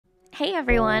Hey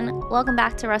everyone, welcome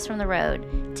back to Rust from the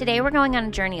Road. Today we're going on a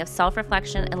journey of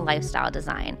self-reflection and lifestyle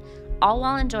design, all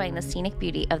while enjoying the scenic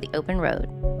beauty of the open road.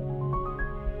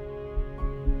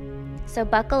 So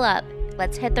buckle up,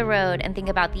 let's hit the road and think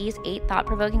about these 8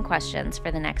 thought-provoking questions for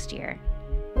the next year.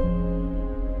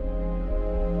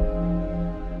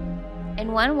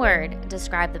 In one word,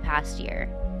 describe the past year.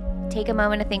 Take a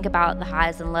moment to think about the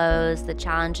highs and lows, the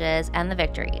challenges, and the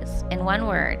victories. In one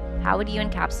word, how would you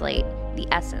encapsulate the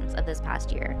essence of this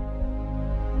past year?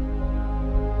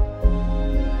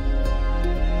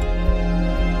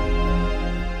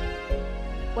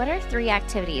 What are 3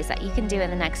 activities that you can do in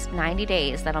the next 90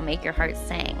 days that'll make your heart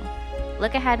sing?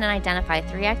 Look ahead and identify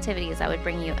 3 activities that would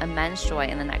bring you immense joy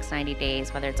in the next 90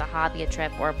 days, whether it's a hobby, a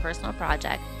trip, or a personal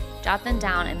project. Jot them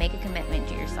down and make a commitment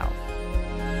to yourself.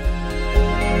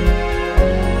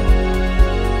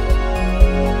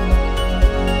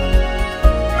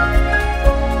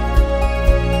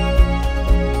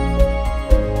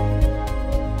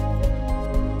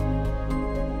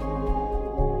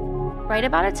 Write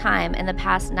about a time in the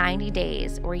past 90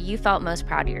 days where you felt most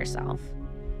proud of yourself.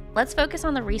 Let's focus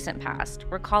on the recent past.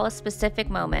 Recall a specific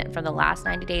moment from the last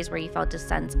 90 days where you felt a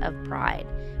sense of pride.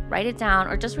 Write it down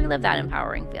or just relive that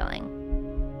empowering feeling.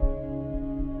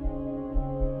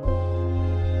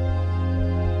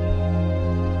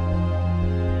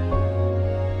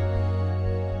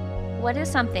 What is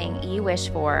something you wish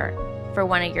for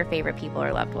one of your favorite people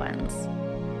or loved ones?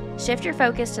 Shift your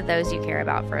focus to those you care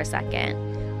about for a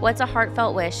second. What's a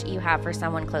heartfelt wish you have for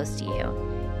someone close to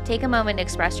you? Take a moment to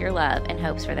express your love and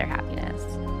hopes for their happiness.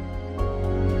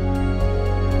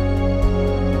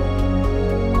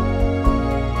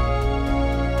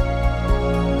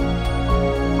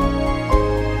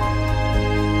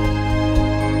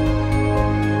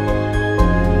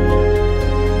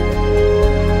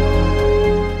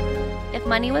 If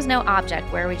money was no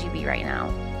object, where would you be right now?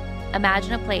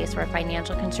 Imagine a place where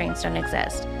financial constraints don't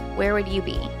exist. Where would you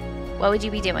be? What would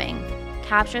you be doing?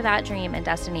 Capture that dream and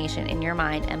destination in your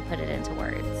mind and put it into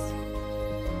words.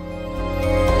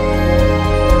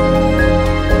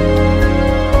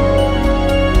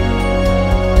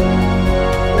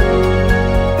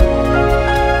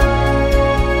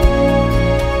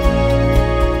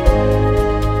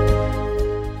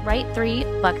 Write 3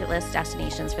 bucket list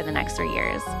destinations for the next 3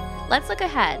 years. Let's look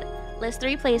ahead. List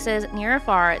 3 places near or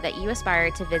far that you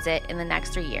aspire to visit in the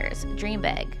next 3 years. Dream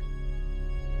big.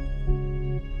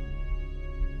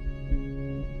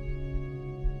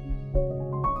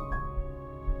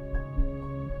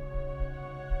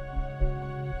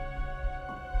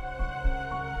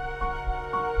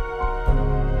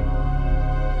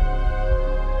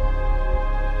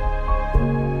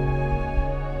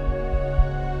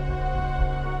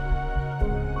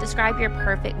 Describe your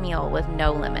perfect meal with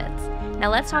no limits. Now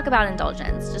let's talk about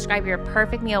indulgence. Describe your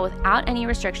perfect meal without any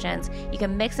restrictions. You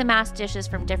can mix and match dishes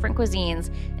from different cuisines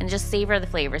and just savor the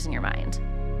flavors in your mind.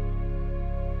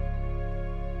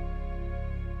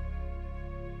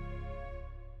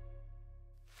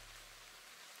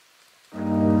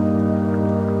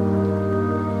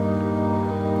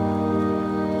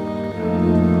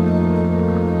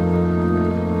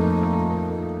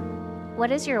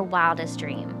 What is your wildest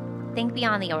dream? Think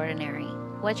beyond the ordinary.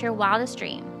 What's your wildest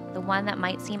dream? The one that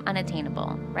might seem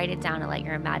unattainable. Write it down and let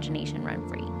your imagination run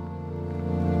free.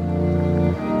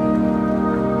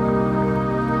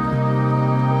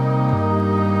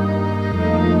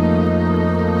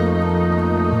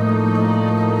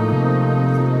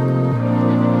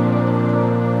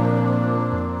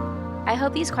 I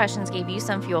hope these questions gave you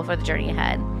some fuel for the journey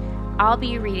ahead. I'll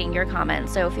be reading your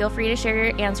comments, so feel free to share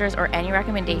your answers or any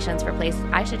recommendations for places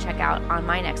I should check out on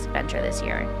my next adventure this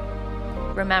year.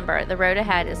 Remember, the road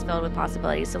ahead is filled with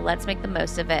possibilities, so let's make the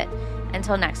most of it.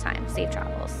 Until next time, safe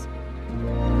travels.